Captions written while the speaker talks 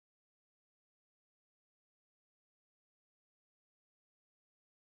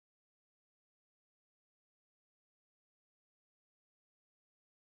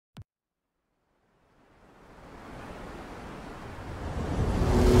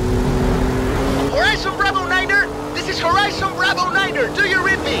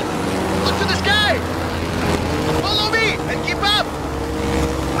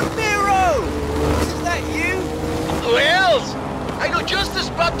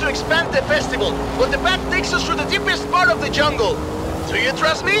expand the festival, but the path takes us through the deepest part of the jungle. Do you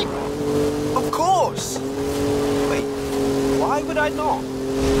trust me? Of course! Wait, why would I not?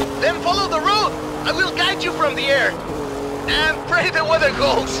 Then follow the road! I will guide you from the air. And pray the weather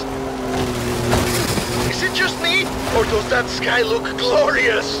holds. Is it just me, or does that sky look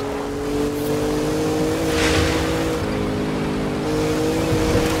glorious?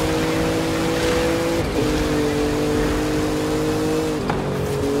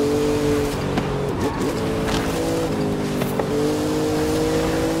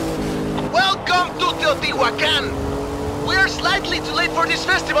 We are slightly too late for this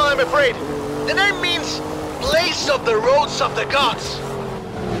festival, I'm afraid. The name means place of the roads of the gods.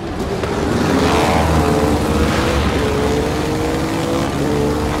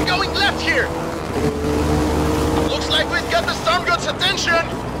 Going left here. Looks like we've got the storm god's attention.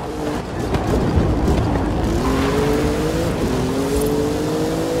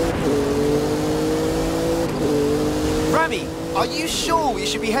 Rami, are you sure we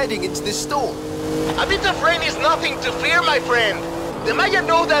should be heading into this storm? A bit of rain is nothing to fear, my friend. The Maya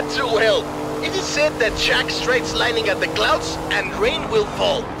know that too well. It is said that Jack strikes lightning at the clouds and rain will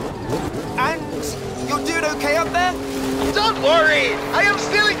fall. And you're doing okay up there? Don't worry! I am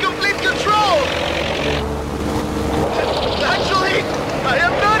still in complete control! Actually, I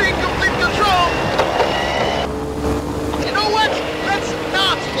am not in complete control! You know what? Let's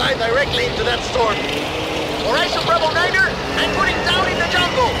not fly directly into that storm. Horizon Bravo 9er, I'm putting down in the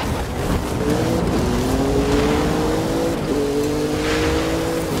jungle!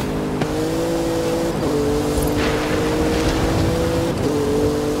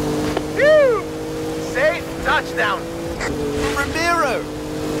 Touchdown! Ramiro!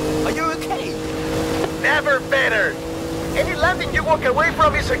 Are you okay? Never better! Any landing you walk away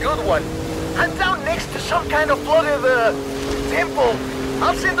from is a good one. I'm down next to some kind of flooded, temple.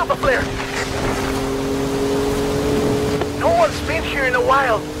 I'll send up a flare. No one's been here in a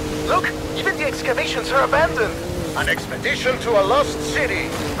while. Look, even the excavations are abandoned. An expedition to a lost city,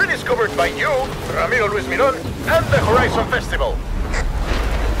 rediscovered by you, Ramiro Luis Miron, and the Horizon Festival.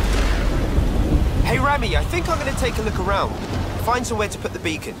 Hey Rami, I think I'm gonna take a look around. Find somewhere to put the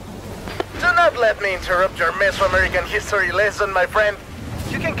beacon. Do not let me interrupt your Mesoamerican history lesson, my friend.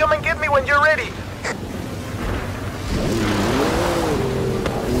 You can come and get me when you're ready.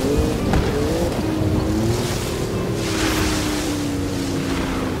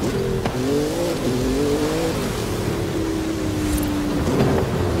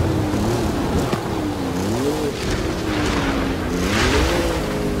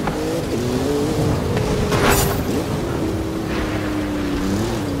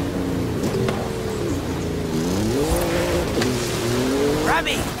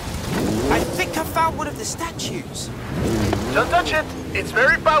 The statues. Don't touch it. It's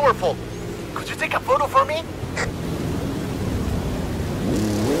very powerful. Could you take a photo for me?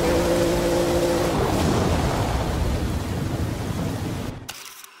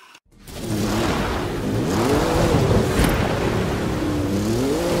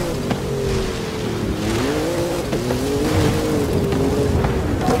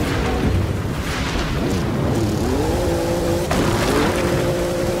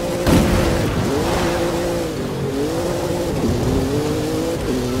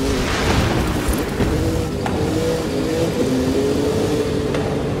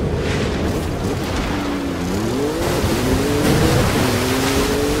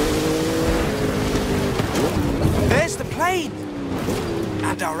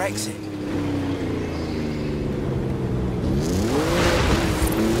 And our exit.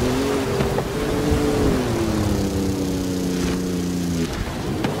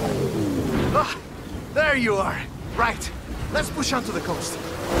 Ah, there you are. Right. Let's push on to the coast.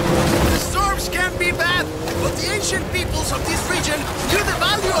 The storms can be bad, but the ancient peoples of this region knew the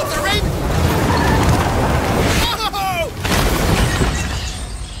value of the rain. Oh!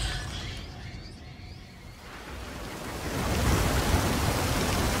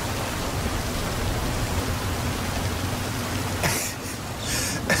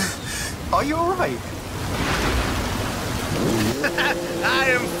 Are you alright? I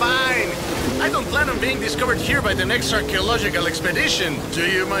am fine. I don't plan on being discovered here by the next archaeological expedition, do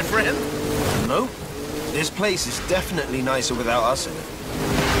you, my friend? No. This place is definitely nicer without us in it.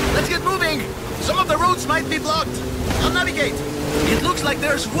 Let's get moving! Some of the roads might be blocked. I'll navigate. It looks like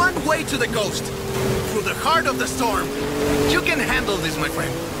there's one way to the coast. Through the heart of the storm. You can handle this, my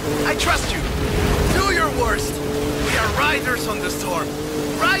friend. I trust you. Do your worst. We are riders on the storm.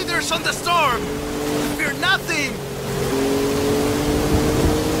 Riders on the storm! Fear nothing!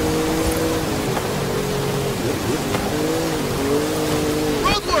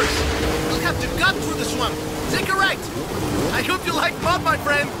 Roadworks! path through the swamp. Take a right. I hope you like mud, my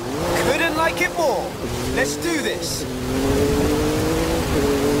friend. Couldn't like it more. Let's do this.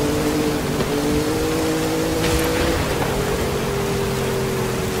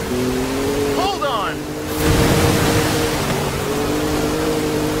 Hold on.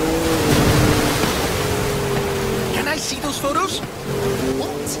 Can I see those photos?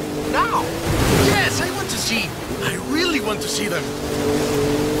 What? Now? Yes, I want to see. I really want to see them.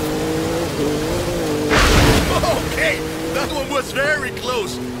 Okay, that one was very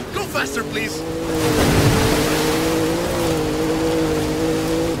close. Go faster, please.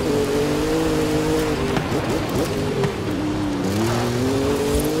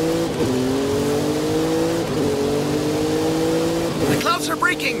 The clouds are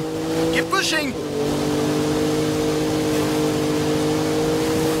breaking. Keep pushing.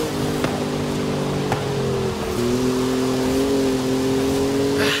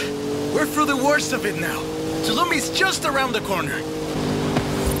 We're through the worst of it now. Tulum is just around the corner.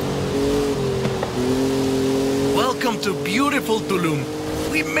 Welcome to beautiful Tulum.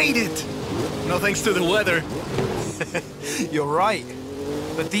 We made it. No thanks to the weather. You're right.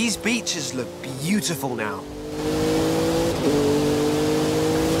 But these beaches look beautiful now.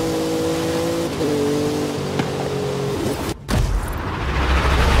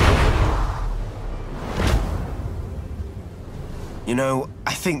 You know,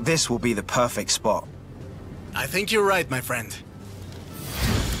 I think this will be the perfect spot. I think you're right, my friend.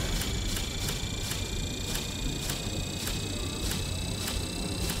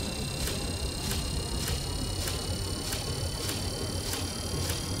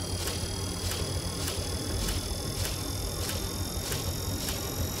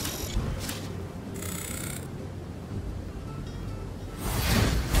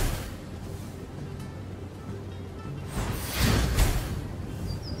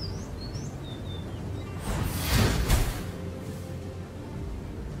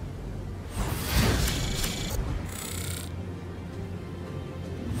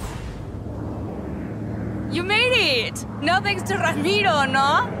 You made it! No thanks to Ramiro,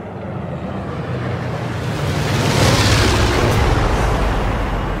 no?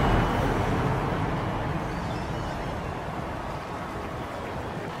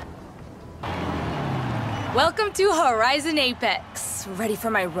 Welcome to Horizon Apex. Ready for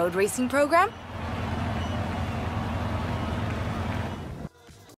my road racing program?